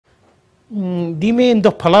Dime en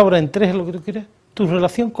 2 palabras, en 3, lo que tú quieras, tu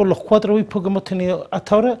relación con los 4 obispos que hemos tenido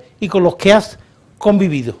hasta ahora y con los que has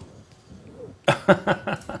convivido.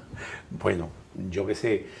 Bueno, yo qué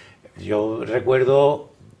sé, yo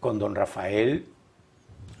recuerdo con don Rafael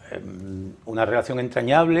una relación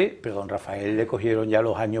entrañable, pero don Rafael le cogieron ya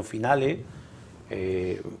los años finales,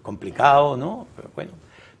 complicados, ¿no? Pero bueno,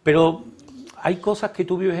 pero hay cosas que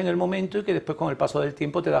tú vives en el momento y que después con el paso del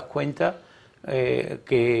tiempo te das cuenta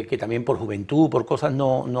que también por juventud, por cosas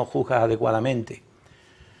no juzgas adecuadamente.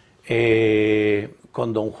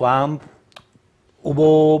 Con don Juan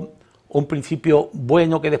hubo un principio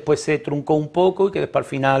bueno que después se truncó un poco y que después al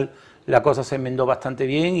final la cosa se enmendó bastante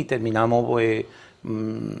bien y terminamos, pues,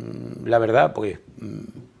 la verdad, pues,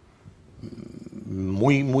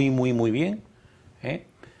 muy bien, ¿eh?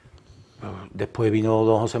 Después vino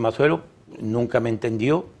don José Mazuelos, nunca me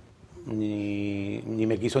entendió, ni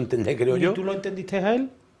me quiso entender, creo ¿Ni yo. tú lo entendiste a él?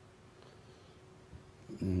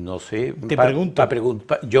 No sé, Te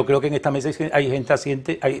pregunto. yo creo que en esta mesa hay gente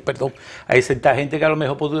hay cierta gente que a lo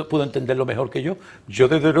mejor pudo entenderlo mejor que yo. Yo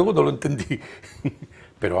desde luego no lo entendí.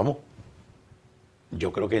 Pero vamos,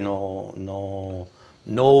 yo creo que no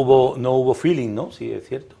hubo feeling, ¿no? Sí, es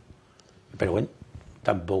cierto. Pero bueno,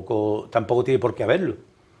 tampoco tiene por qué haberlo.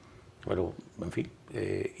 Pero, en fin,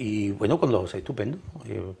 y bueno, con los José, estupendo.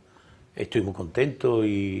 Yo estoy muy contento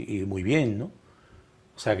y muy bien, ¿no?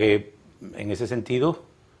 O sea que, en ese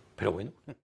sentido, pero bueno.